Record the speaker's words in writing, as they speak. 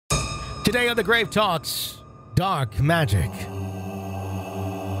Today on the Grave Talks, dark magic.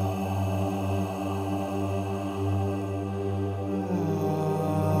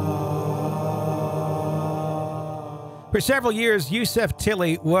 For several years, Yousuf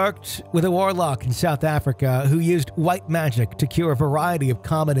Tilly worked with a warlock in South Africa who used white magic to cure a variety of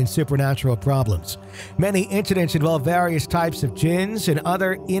common and supernatural problems. Many incidents involve various types of jinns and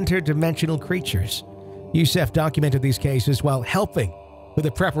other interdimensional creatures. Yousuf documented these cases while helping with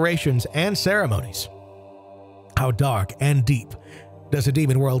the preparations and ceremonies. How dark and deep does the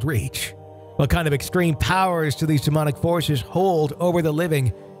demon world reach? What kind of extreme powers do these demonic forces hold over the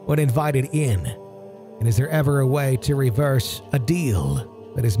living when invited in? And is there ever a way to reverse a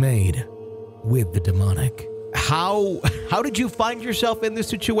deal that is made with the demonic? How did you find yourself in this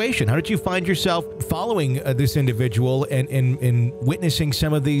situation? How did you find yourself following this individual and witnessing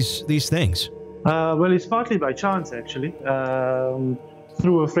some of these things? Well, it's partly by chance, actually.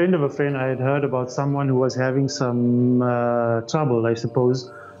 Through a friend of a friend, I had heard about someone who was having some trouble, I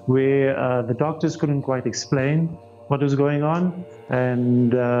suppose, where the doctors couldn't quite explain what was going on.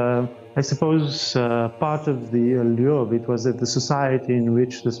 And I suppose part of the allure of it was that the society in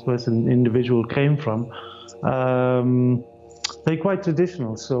which this individual came from, they're quite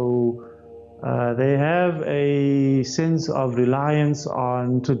traditional. So they have a sense of reliance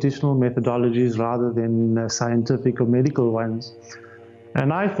on traditional methodologies rather than scientific or medical ones.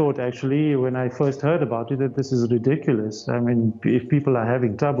 And I thought, actually, when I first heard about it, that this is ridiculous. I mean, if people are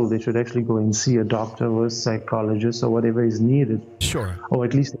having trouble, they should actually go and see a doctor or a psychologist or whatever is needed. Sure. Or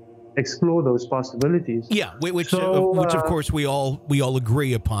at least explore those possibilities. Yeah, which of course we all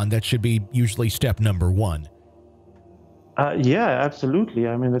agree upon. That should be usually step number one. Yeah, absolutely.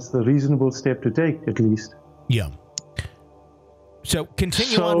 I mean, that's the reasonable step to take, at least. Yeah. So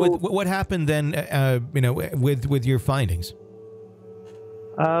continue on with what happened then. With your findings.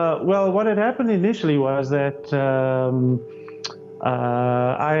 Well, what had happened initially was that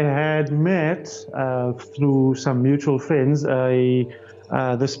I had met through some mutual friends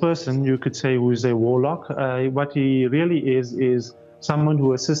this person, you could say, who's a warlock. What he really is someone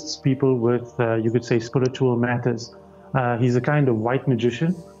who assists people with, you could say, spiritual matters. He's a kind of white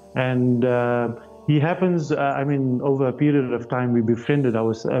magician, and he happens. Over a period of time, we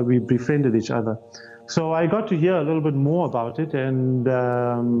befriended each other. So I got to hear a little bit more about it, and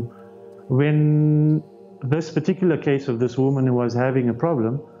when this particular case of this woman who was having a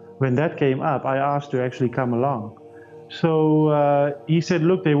problem, when that came up, I asked to actually come along. So he said,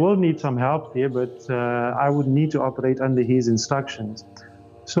 look, they will need some help here, but I would need to operate under his instructions.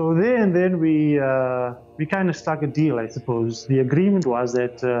 So there and then we kind of struck a deal, I suppose. The agreement was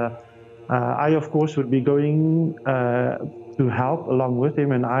that I, of course, would be going to help along with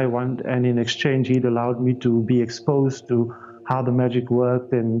him, and in exchange he'd allowed me to be exposed to how the magic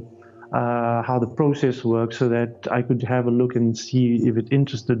worked and how the process worked, so that I could have a look and see if it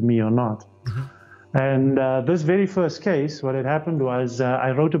interested me or not. Mm-hmm. And this very first case, what had happened was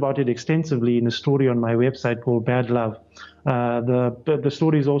I wrote about it extensively in a story on my website called Bad Love. The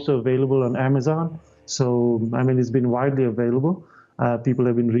story is also available on Amazon, so it's been widely available. People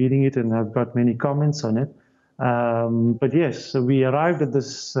have been reading it, and I've got many comments on it. But yes, so we arrived at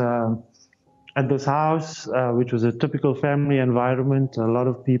this house, which was a typical family environment. A lot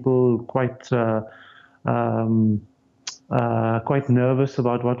of people quite nervous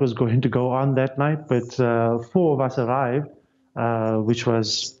about what was going to go on that night. But 4 of us arrived, which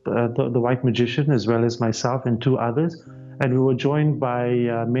was the white magician as well as myself and 2 others, and we were joined by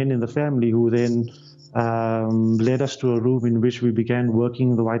men in the family who then led us to a room in which we began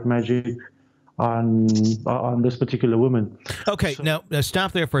working the white magic on this particular woman. Okay, so, now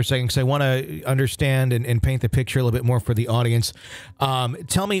stop there for a second, because I want to understand and paint the picture a little bit more for the audience.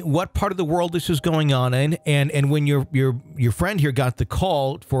 Tell me what part of the world this is going on in, and when your friend here got the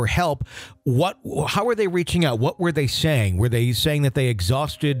call for help, how were they reaching out? What were they saying? Were they saying that they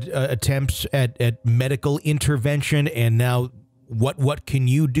exhausted attempts at medical intervention, and now what can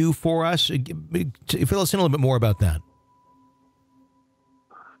you do for us? Fill us in a little bit more about that.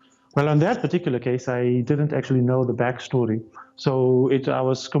 Well, on that particular case, I didn't actually know the backstory. So I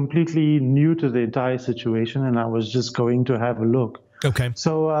was completely new to the entire situation, and I was just going to have a look. Okay.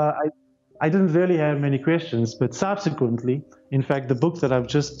 So I didn't really have many questions, but subsequently, in fact, the book that I've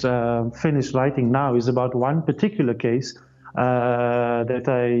just finished writing now is about one particular case that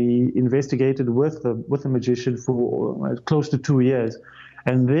I investigated with the magician for close to 2 years.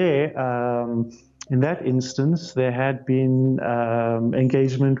 And there, in that instance, there had been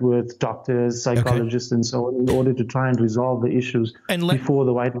engagement with doctors, psychologists, and so on, in order to try and resolve the issues before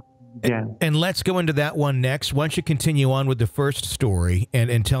the white began. And let's go into that one next. Why don't you continue on with the first story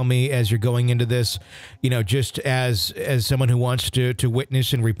and tell me, as you're going into this, you know, just as someone who wants to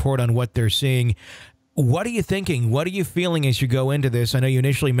witness and report on what they're seeing, what are you thinking? What are you feeling as you go into this? I know you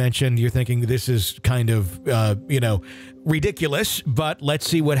initially mentioned you're thinking this is kind of, you know, ridiculous, but let's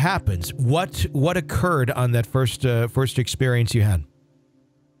see what happens. What occurred on that first experience you had?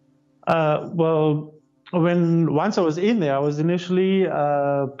 Well, once I was in there, I was initially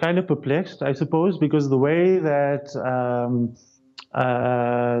kind of perplexed, I suppose, because the way that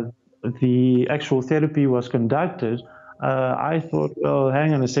the actual therapy was conducted, I thought, well,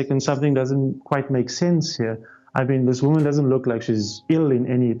 hang on a second, something doesn't quite make sense here. I mean, this woman doesn't look like she's ill in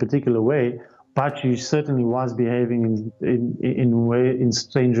any particular way, but she certainly was behaving in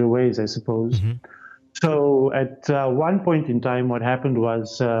stranger ways, I suppose. Mm-hmm. So at one point in time, what happened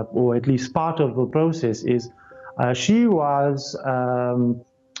was, or at least part of the process is, she was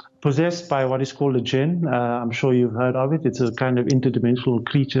possessed by what is called a jinn. I'm sure you've heard of it. It's a kind of interdimensional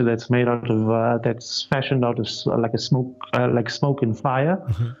creature that's made out of, that's fashioned out of like smoke and fire,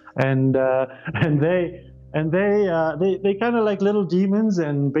 mm-hmm. and they kind of like little demons.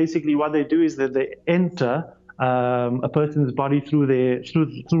 And basically, what they do is that they enter a person's body through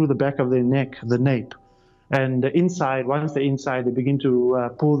the back of their neck, the nape. And inside, once they're inside, they begin to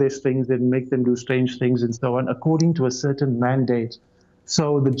pull their strings and make them do strange things and so on, according to a certain mandate.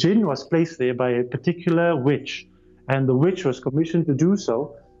 So the jinn was placed there by a particular witch, and the witch was commissioned to do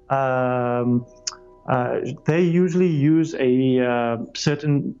so. They usually use a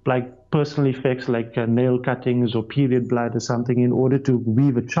certain, like, personal effects, like nail cuttings or period blood or something, in order to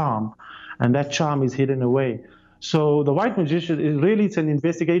weave a charm, and that charm is hidden away. So the white magician is really, it's an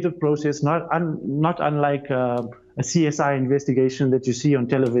investigative process, not unlike a CSI investigation that you see on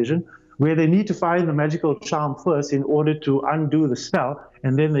television, where they need to find the magical charm first in order to undo the spell,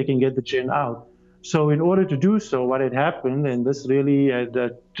 and then they can get the jinn out. So in order to do so, what had happened, and this really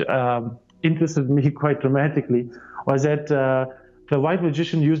interested me quite dramatically, was that the white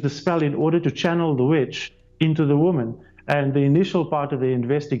magician used the spell in order to channel the witch into the woman. And the initial part of the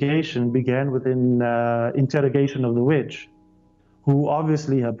investigation began with an interrogation of the witch, who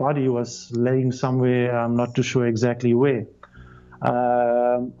obviously her body was laying somewhere, I'm not too sure exactly where.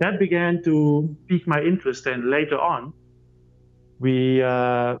 That began to pique my interest, and later on,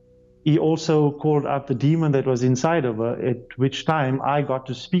 he also called up the demon that was inside of her, at which time I got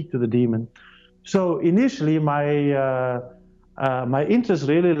to speak to the demon. So initially, my interest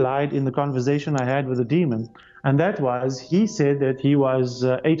really lied in the conversation I had with the demon. And that was, he said that he was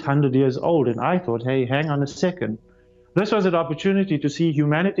 800 years old. And I thought, hey, hang on a second. This was an opportunity to see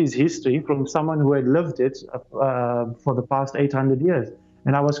humanity's history from someone who had lived it for the past 800 years.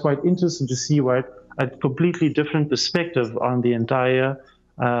 And I was quite interested to see what a completely different perspective on the entire,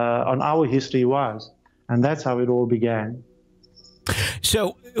 on our history was. And that's how it all began.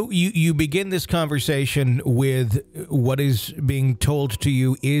 So you begin this conversation with what is being told to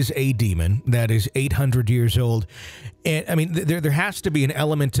you is a demon that is 800 years old. And I mean, there has to be an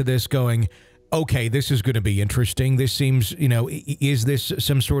element to this going, okay, this is going to be interesting. This seems, you know, is this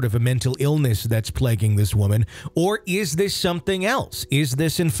some sort of a mental illness that's plaguing this woman? Or is this something else? Is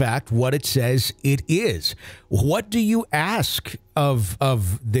this, in fact, what it says it is? What do you ask of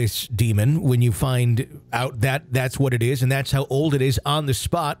this demon when you find out that that's what it is and that's how old it is on the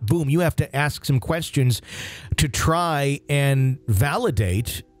spot? Boom, you have to ask some questions to try and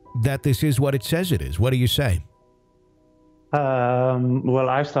validate that this is what it says it is. What do you say? Well,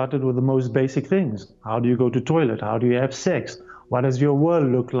 I started with the most basic things. How do you go to toilet? How do you have sex? What does your world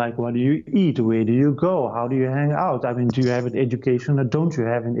look like? What do you eat? Where do you go? How do you hang out? I mean, do you have an education or don't you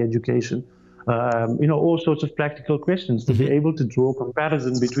have an education? You know, all sorts of practical questions to be able to draw a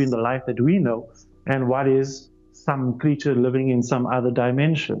comparison between the life that we know and what is some creature living in some other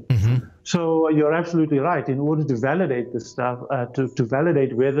dimension. Mm-hmm. So you're absolutely right. In order to validate this stuff, to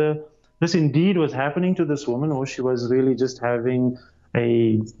validate whether this indeed was happening to this woman, or she was really just having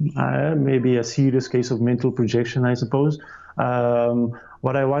a maybe a serious case of mental projection, I suppose.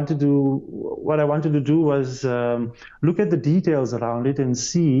 What I wanted to do was look at the details around it and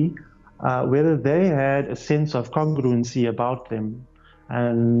see whether they had a sense of congruency about them.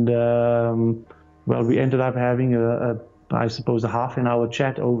 And well, we ended up having I suppose a half-an-hour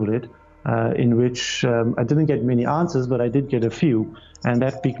chat over it, in which I didn't get many answers, but I did get a few, and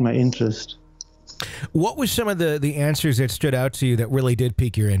that piqued my interest. What was some of the answers that stood out to you that really did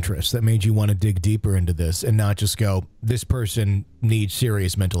pique your interest, that made you want to dig deeper into this and not just go, this person needs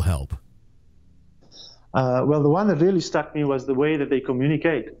serious mental help? Well, the one that really struck me was the way that they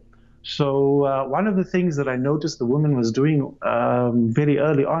communicate. So one of the things that I noticed the woman was doing very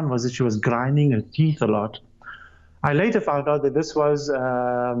early on was that she was grinding her teeth a lot. I later found out that this was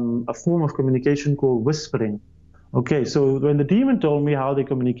a form of communication called whispering. Okay, so when the demon told me how they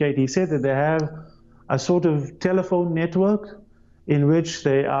communicate, he said that they have a sort of telephone network in which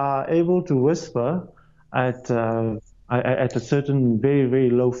they are able to whisper at a certain very, very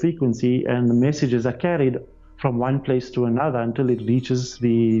low frequency, and the messages are carried from one place to another until it reaches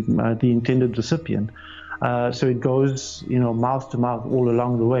the intended recipient. So it goes, mouth to mouth all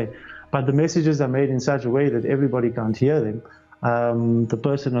along the way. But the messages are made in such a way that everybody can't hear them. The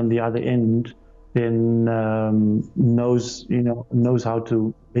person on the other end then knows how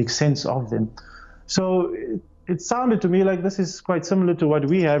to make sense of them. So it sounded to me like this is quite similar to what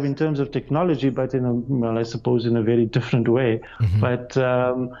we have in terms of technology, but I suppose in a very different way.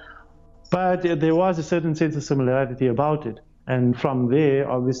 Mm-hmm. But there was a certain sense of similarity about it. And from there,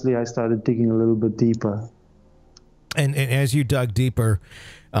 obviously, I started digging a little bit deeper. And as you dug deeper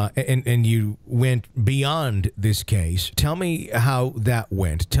and you went beyond this case, tell me how that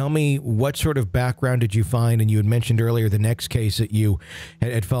went. Tell me what sort of background did you find? And you had mentioned earlier the next case that you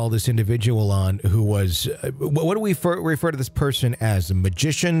had followed this individual on who was, what do we refer to this person as? A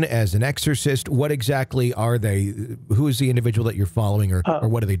magician, as an exorcist? What exactly are they? Who is the individual that you're following, or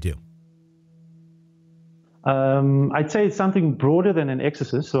what do they do? I'd say it's something broader than an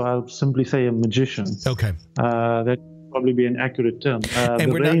exorcist, so I'll simply say a magician. Okay. That'd probably be an accurate term.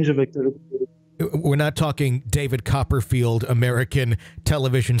 And the range of activity. We're not talking David Copperfield, American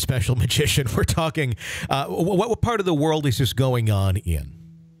television special magician. We're talking, what part of the world is this going on in?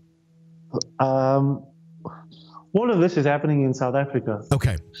 All of this is happening in South Africa.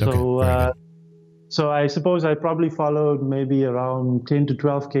 Okay. So I suppose I probably followed maybe around 10 to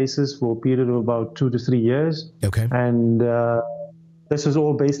 12 cases for a period of about 2 to 3 years. Okay. And this is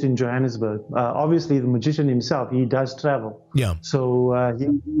all based in Johannesburg. Obviously, the magician himself, he does travel. Yeah. So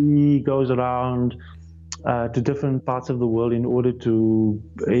he goes around to different parts of the world in order to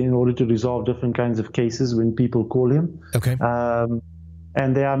resolve different kinds of cases when people call him. Okay.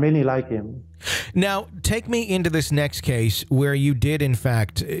 And there are many like him. Now, take me into this next case where you did, in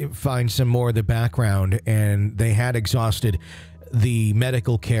fact, find some more of the background and they had exhausted the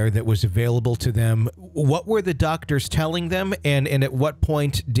medical care that was available to them. What were the doctors telling them, and at what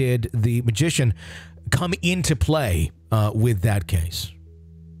point did the magician come into play with that case?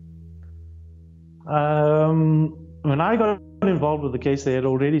 When I got involved with the case, they had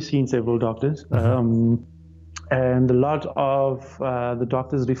already seen several doctors. And a lot of the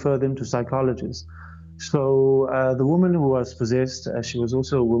doctors refer them to psychologists. So the woman who was possessed, she was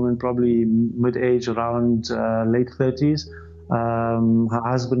also a woman, probably mid-age, around late 30s. Her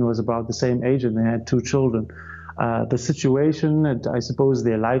husband was about the same age, and they had 2 children. The situation, and I suppose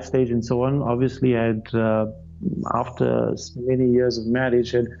their life stage and so on, obviously had, after many years of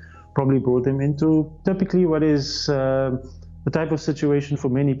marriage, had probably brought them into typically what is the type of situation for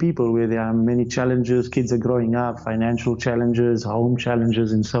many people where there are many challenges. Kids are growing up, financial challenges, home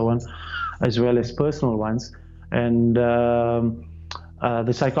challenges, and so on, as well as personal ones. And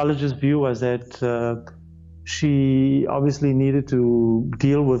the psychologist's view was that she obviously needed to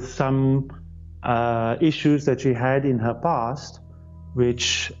deal with some issues that she had in her past,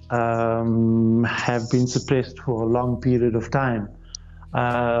 which have been suppressed for a long period of time.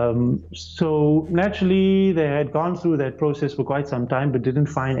 So naturally, they had gone through that process for quite some time, but didn't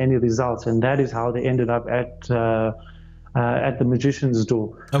find any results, and that is how they ended up at the magician's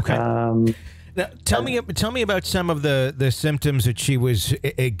door. Okay. Now, tell me about some of the symptoms that she was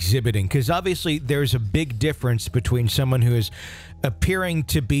exhibiting, because obviously there's a big difference between someone who is appearing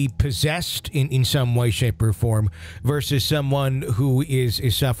to be possessed in some way, shape, or form versus someone who is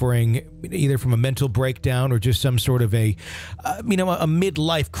suffering either from a mental breakdown or just some sort of a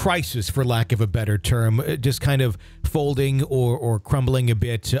midlife crisis, for lack of a better term, just kind of folding or crumbling a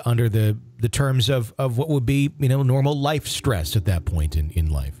bit under the terms of what would be normal life stress at that point in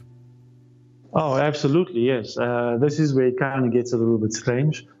life. Oh, absolutely, yes. This is where it kind of gets a little bit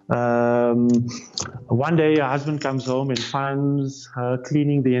strange. One day, her husband comes home and finds her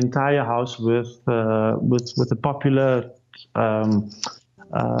cleaning the entire house with a popular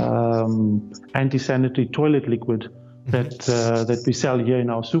anti-sanitary toilet liquid that we sell here in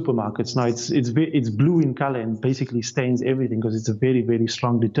our supermarkets. Now, it's blue in color and basically stains everything because it's a very, very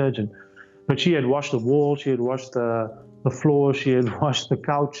strong detergent. But she had washed the wall, she had washed the floor, she had washed the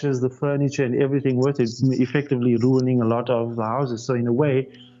couches, the furniture, and everything with it, effectively ruining a lot of the houses. So in a way,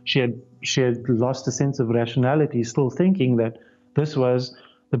 she had lost a sense of rationality, still thinking that this was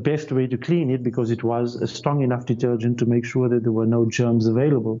the best way to clean it, because it was a strong enough detergent to make sure that there were no germs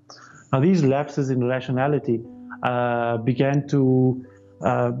available. Now, these lapses in rationality began to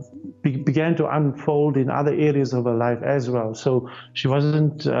unfold in other areas of her life as well. So she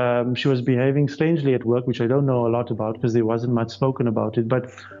wasn't, she was behaving strangely at work, which I don't know a lot about because there wasn't much spoken about it. But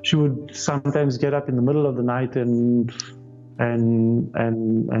she would sometimes get up in the middle of the night and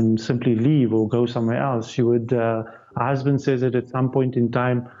simply leave or go somewhere else. She would. Her husband says that at some point in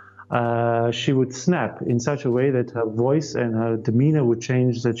time, she would snap in such a way that her voice and her demeanor would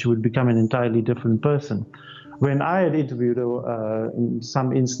change, that she would become an entirely different person. When I had interviewed her, in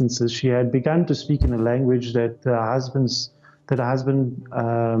some instances, she had begun to speak in a language that her husband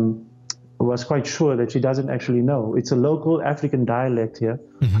was quite sure that she doesn't actually know. It's a local African dialect here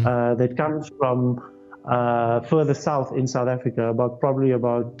that comes from further south in South Africa, probably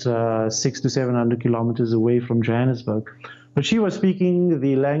about 600 to 700 kilometers away from Johannesburg. But she was speaking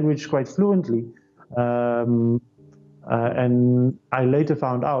the language quite fluently. And I later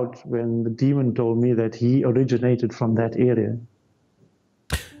found out when the demon told me that he originated from that area.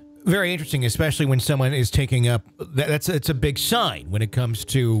 Very interesting, especially when someone is taking up, it's a big sign when it comes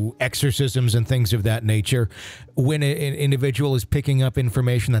to exorcisms and things of that nature, when an individual is picking up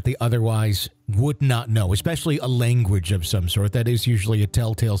information that they otherwise would not know, especially a language of some sort. That is usually a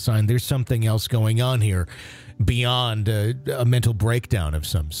telltale sign there's something else going on here beyond a mental breakdown of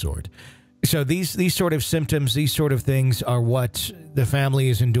some sort. So these sort of symptoms, these sort of things are what the family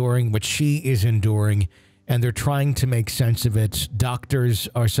is enduring, what she is enduring, and they're trying to make sense of it. Doctors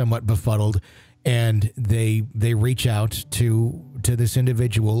are somewhat befuddled, and they reach out to this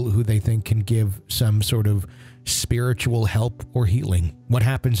individual who they think can give some sort of spiritual help or healing. What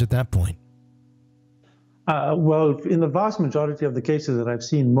happens at that point? Well, in the vast majority of the cases that I've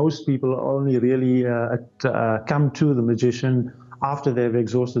seen, most people only really come to the magician after they've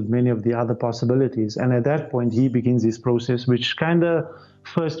exhausted many of the other possibilities. And at that point, he begins his process, which kind of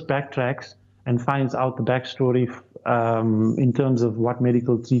first backtracks and finds out the backstory in terms of what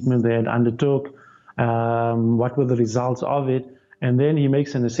medical treatment they had undertook, what were the results of it, and then he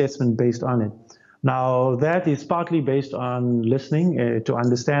makes an assessment based on it. Now, that is partly based on listening to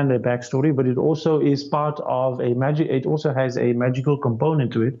understand their backstory, but it also is part of it also has a magical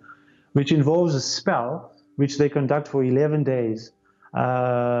component to it, which involves a spell which they conduct for 11 days.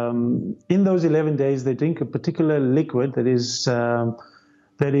 In those 11 days, they drink a particular liquid that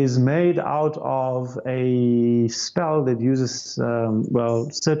is made out of a spell that uses,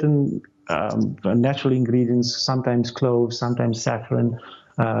 certain natural ingredients, sometimes cloves, sometimes saffron,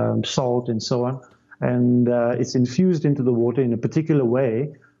 salt, and so on. And it's infused into the water in a particular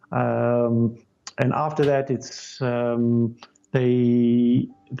way. And after that, they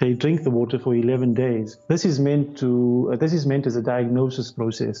drink the water for 11 days. This is meant as a diagnosis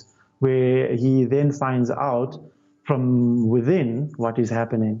process, where he then finds out from within what is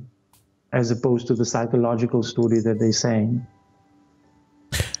happening, as opposed to the psychological story that they're saying.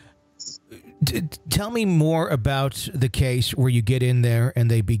 Tell me more about the case where you get in there and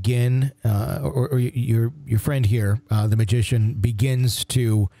they begin, or your friend here, the magician, begins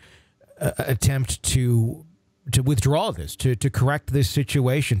to attempt to withdraw this, to correct this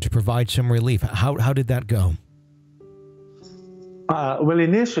situation, to provide some relief. How did that go? Well,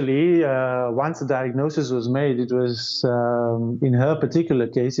 initially, once the diagnosis was made, it was, in her particular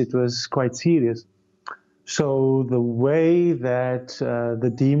case, it was quite serious. So the way that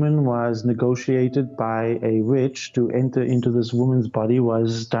the demon was negotiated by a witch to enter into this woman's body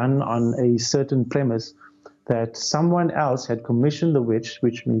was done on a certain premise that someone else had commissioned the witch,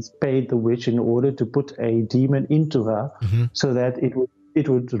 which means paid the witch in order to put a demon into her, so that it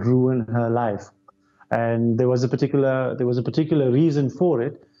would ruin her life. And there was a particular reason for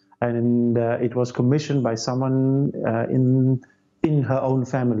it, and it was commissioned by someone in her own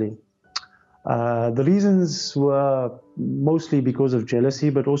family. The reasons were mostly because of jealousy,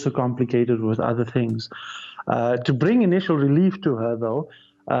 but also complicated with other things. To bring initial relief to her, though,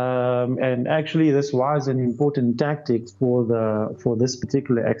 and actually this was an important tactic for this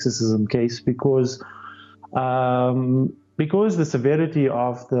particular exorcism case, because the severity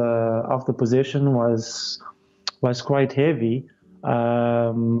of the possession was quite heavy.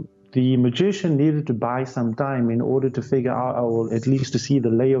 The magician needed to buy some time in order to figure out, or at least to see the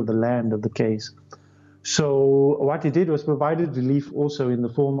lay of the land of the case. So what he did was provided relief also in the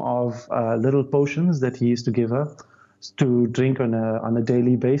form of little potions that he used to give her to drink on a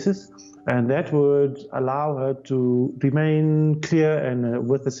daily basis, and that would allow her to remain clear and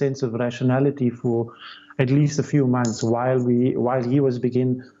with a sense of rationality for at least a few months while he was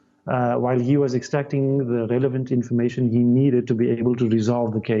while he was extracting the relevant information he needed to be able to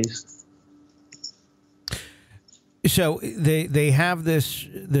resolve the case. So they have this,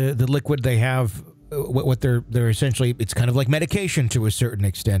 the liquid they have, what they're essentially, it's kind of like medication to a certain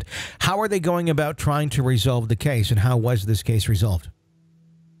extent. How are they going about trying to resolve the case, and how was this case resolved?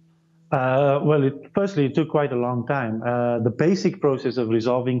 Well, firstly, it took quite a long time. The basic process of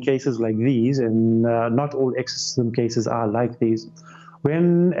resolving cases like these, and not all exorcism cases are like these,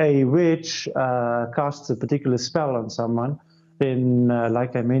 when a witch casts a particular spell on someone, then,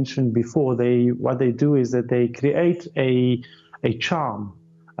 like I mentioned before, what they do is that they create a charm,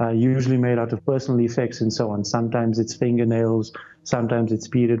 usually made out of personal effects and so on. Sometimes it's fingernails, sometimes it's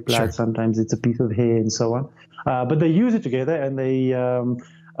period blood, Sure. sometimes it's a piece of hair and so on. But they use it together, and they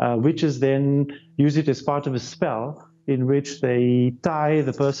witches then use it as part of a spell in which they tie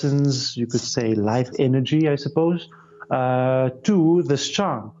the person's, you could say, life energy, I suppose, to this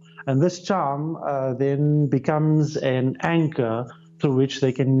charm. And this charm then becomes an anchor through which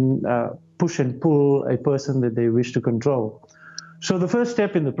they can push and pull a person that they wish to control. So the first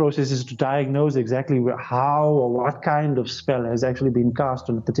step in the process is to diagnose exactly how or what kind of spell has actually been cast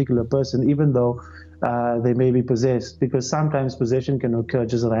on a particular person, even though they may be possessed, because sometimes possession can occur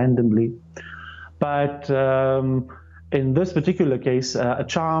just randomly. But in this particular case, a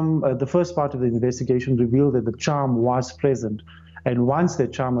charm, the first part of the investigation revealed that the charm was present. And once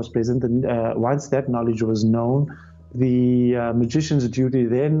that charm was present, and once that knowledge was known, the magician's duty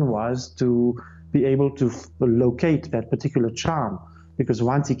then was to be able to locate that particular charm, because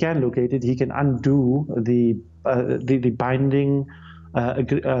once he can locate it, he can undo the binding,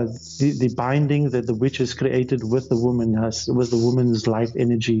 the binding that the witch has created with the woman's life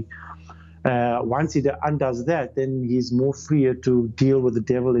energy. Once he undoes that, then he's more freer to deal with the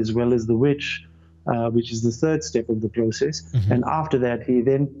devil as well as the witch, which is the third step of the process. Mm-hmm. And after that, he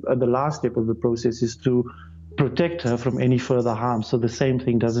then the last step of the process is to protect her from any further harm, so the same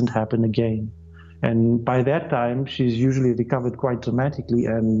thing doesn't happen again. And by that time, she's usually recovered quite dramatically,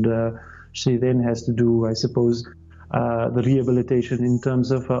 and she then has to do, I suppose, the rehabilitation in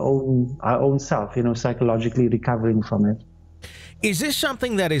terms of her own self, psychologically recovering from it. Is this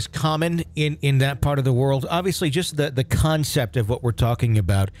something that is common in that part of the world? Obviously, just the concept of what we're talking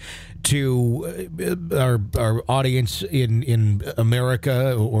about to our audience in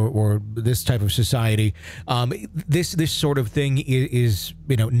America or this type of society, this sort of thing is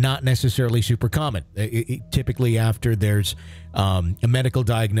not necessarily super common. Typically, after there's a medical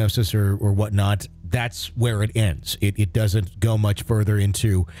diagnosis or whatnot, that's where it ends. It doesn't go much further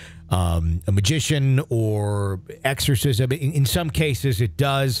into a magician or exorcism. In some cases it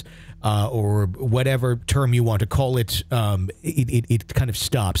does, or whatever term you want to call it, it kind of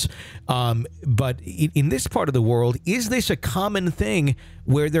stops. But in this part of the world, is this a common thing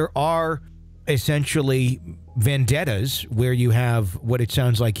where there are essentially vendettas, where you have what it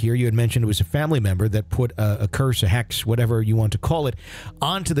sounds like here? You had mentioned it was a family member that put a curse, a hex, whatever you want to call it,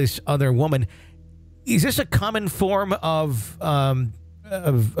 onto this other woman. Is this a common form of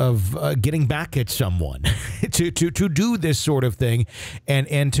getting back at someone to do this sort of thing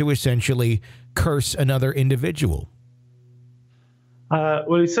and to essentially curse another individual?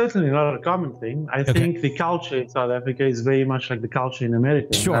 Well, it's certainly not a common thing. I think the culture in South Africa is very much like the culture in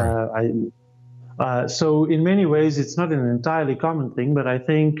America. Sure. So in many ways, it's not an entirely common thing, but I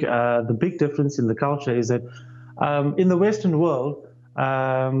think the big difference in the culture is that in the Western world,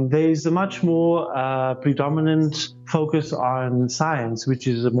 there is a much more predominant focus on science, which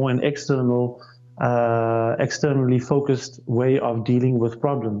is a more an externally focused way of dealing with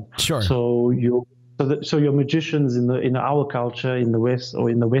problems. Sure. So your magicians in our culture, in the West or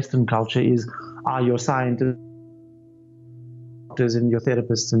in the Western culture, are your scientists and your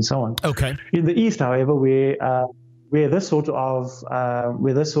therapists and so on. Okay. In the East, however, where this sort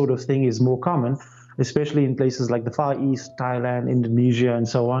of thing is more common, especially in places like the Far East, Thailand, Indonesia, and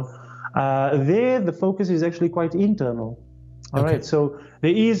so on, there the focus is actually quite internal. All right, so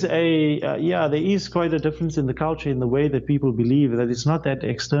there is quite a difference in the culture, in the way that people believe that it's not that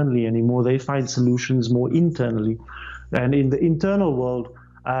externally anymore. They find solutions more internally, and in the internal world,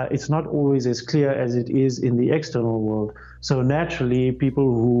 it's not always as clear as it is in the external world. So naturally, people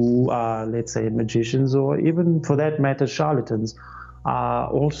who are, let's say, magicians, or even for that matter, charlatans, are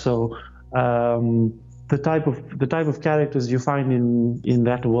also the type of characters you find in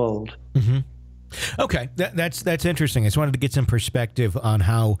that world. Mm-hmm. Okay, that's interesting. I just wanted to get some perspective on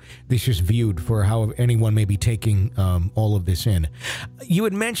how this is viewed, for how anyone may be taking all of this in. You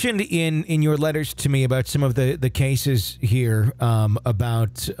had mentioned in your letters to me about some of the cases here,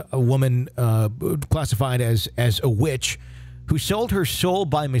 about a woman classified as a witch who sold her soul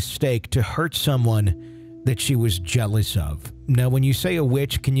by mistake to hurt someone that she was jealous of. Now, when you say a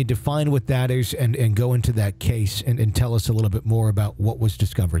witch, can you define what that is and go into that case and tell us a little bit more about what was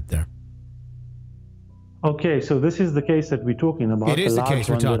discovered there? Okay, so this is the case that we're talking about. It is the case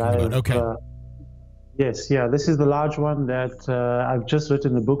we're talking about. Okay. Yes, yeah, this is the large one that I've just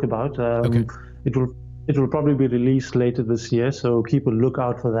written a book about. Okay. It will probably be released later this year, so keep a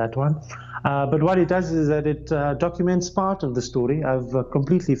lookout for that one. But what it does is that it documents part of the story. I've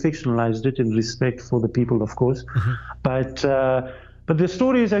completely fictionalized it in respect for the people, of course. But the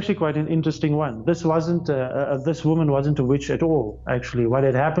story is actually quite an interesting one. This woman wasn't a witch at all, actually. What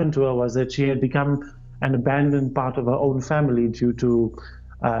had happened to her was that she had become an abandoned part of her own family due to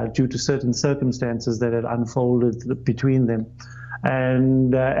certain circumstances that had unfolded between them.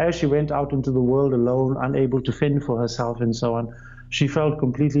 And as she went out into the world alone, unable to fend for herself and so on, she felt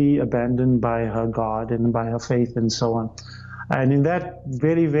completely abandoned by her God and by her faith and so on. And in that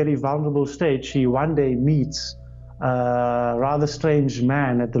very, very vulnerable state, she one day meets a rather strange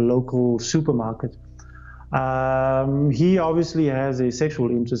man at the local supermarket. He obviously has a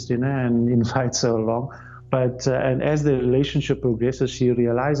sexual interest in her and invites her along. But and as the relationship progresses, she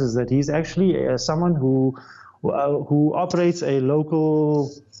realizes that he's actually someone who operates a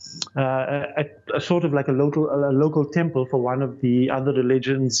local, a sort of like a local temple for one of the other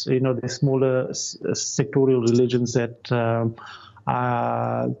religions, the smaller sectorial religions that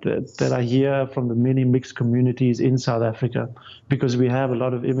are here from the many mixed communities in South Africa, because we have a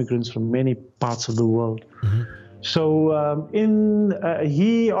lot of immigrants from many parts of the world. Mm-hmm. So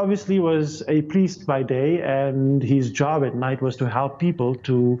he obviously was a priest by day, and his job at night was to help people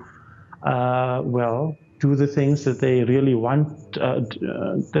to, do the things that they really want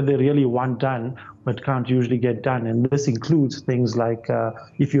done, but can't usually get done. And this includes things like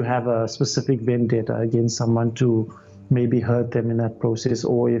if you have a specific vendetta against someone, to maybe hurt them in that process,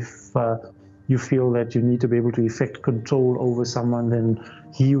 or if you feel that you need to be able to effect control over someone, then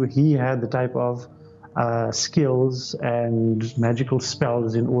he had the type of skills and magical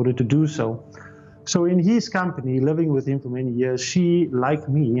spells in order to do so. So in his company, living with him for many years, she, like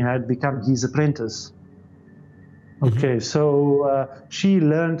me, had become his apprentice. Okay, so she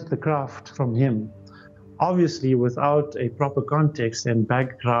learned the craft from him, obviously without a proper context and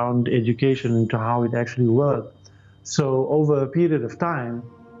background education into how it actually worked. So over a period of time,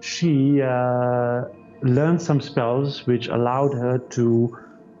 she learned some spells which allowed her to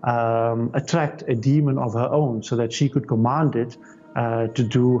attract a demon of her own, so that she could command it to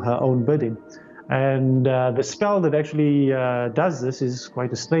do her own bidding. And the spell that actually does this is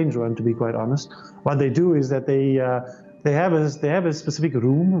quite a strange one, to be quite honest. What they do is that they have a specific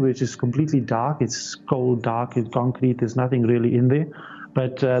room which is completely dark. It's cold, dark, it's concrete. There's nothing really in there.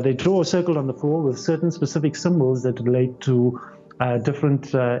 But they draw a circle on the floor with certain specific symbols that relate to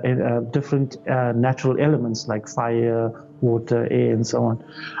different natural elements like fire, water, air, and so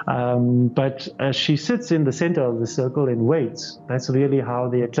on. But she sits in the center of the circle and waits. That's really how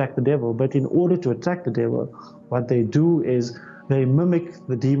they attract the devil. But in order to attract the devil, what they do is they mimic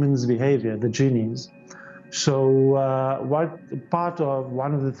the demon's behavior, the jinns. So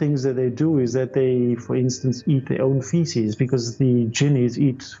one of the things that they do is that they, for instance, eat their own feces, because the jinns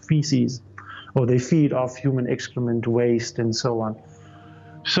eat feces, or they feed off human excrement, waste, and so on.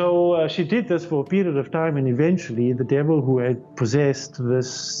 So she did this for a period of time, and eventually the devil who had possessed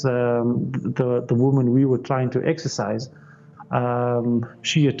this, the woman we were trying to exorcise,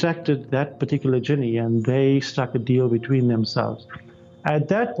 she attracted that particular jinni, and they struck a deal between themselves. At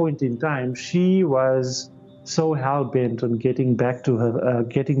that point in time, she was so hell-bent on getting back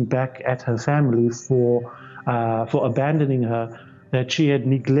at her family for abandoning her, that she had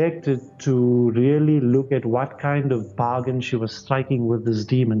neglected to really look at what kind of bargain she was striking with this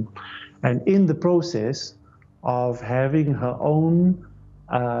demon. And in the process of having her own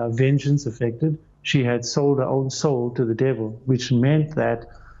vengeance affected, she had sold her own soul to the devil, which meant that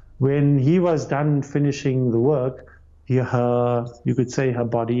when he was done finishing the work, you could say her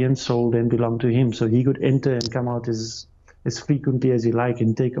body and soul then belonged to him. So he could enter and come out as frequently as he liked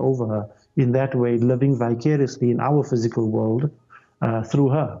and take over her. In that way, living vicariously in our physical world through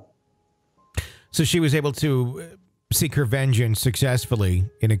her. So she was able to seek her vengeance successfully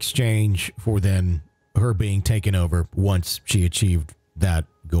in exchange for then her being taken over once she achieved that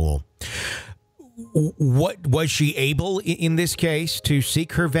goal. What was she able in this case to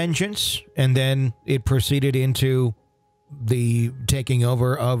seek her vengeance, and then it proceeded into the taking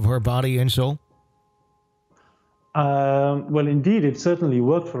over of her body and soul? Well, indeed, it certainly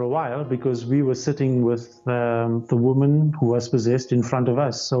worked for a while, because we were sitting with the woman who was possessed in front of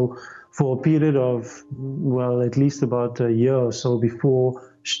us. So for a period of, well, at least about a year or so before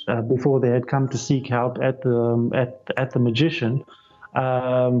they had come to seek help at the magician.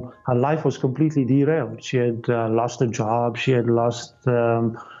 Her life was completely derailed. She had lost a job. She had lost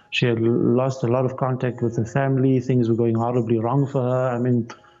a lot of contact with her family. Things were going horribly wrong for her. I mean,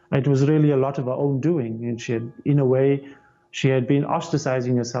 it was really a lot of her own doing, and she had, in a way, she had been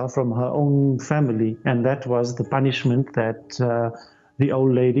ostracizing herself from her own family, and that was the punishment that the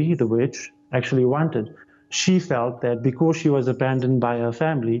old lady, the witch, actually wanted. She felt that because she was abandoned by her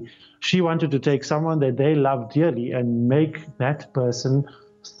family, she wanted to take someone that they loved dearly and make that person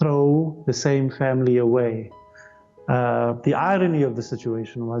throw the same family away. The irony of the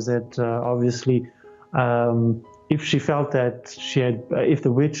situation was that obviously, if she felt that if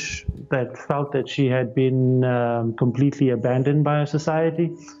the witch that felt that she had been completely abandoned by her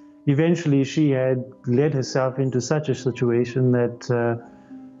society, eventually she had led herself into such a situation that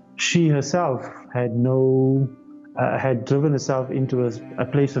she herself had driven herself into a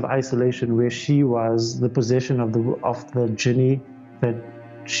place of isolation where she was the possession of the jinni that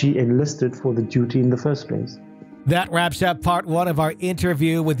she enlisted for the duty in the first place. That wraps up part 1 of our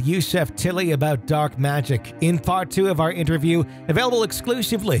interview with Yousuf Tilly about dark magic. In part 2 of our interview, available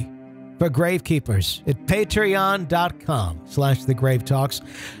exclusively for Gravekeepers at patreon.com/thegravetalks,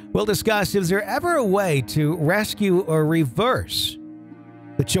 we'll discuss, is there ever a way to rescue or reverse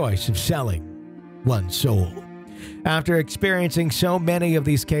the choice of selling one's soul? After experiencing so many of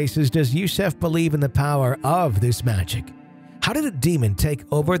these cases, does Yousuf believe in the power of this magic? How did a demon take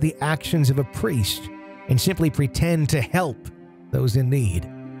over the actions of a priest and simply pretend to help those in need?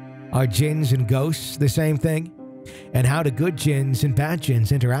 Are jinns and ghosts the same thing? And how do good jinns and bad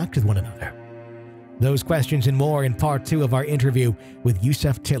jinns interact with one another? Those questions and more in part 2 of our interview with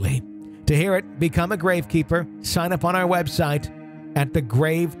Yousuf Tilly. To hear it, become a Gravekeeper. Sign up on our website at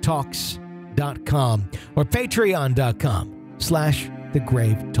thegravetalks.com or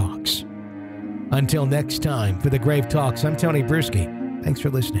patreon.com/thegravetalks. Until next time, for The Grave Talks, I'm Tony Bruschi. Thanks for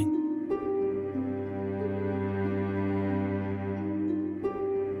listening.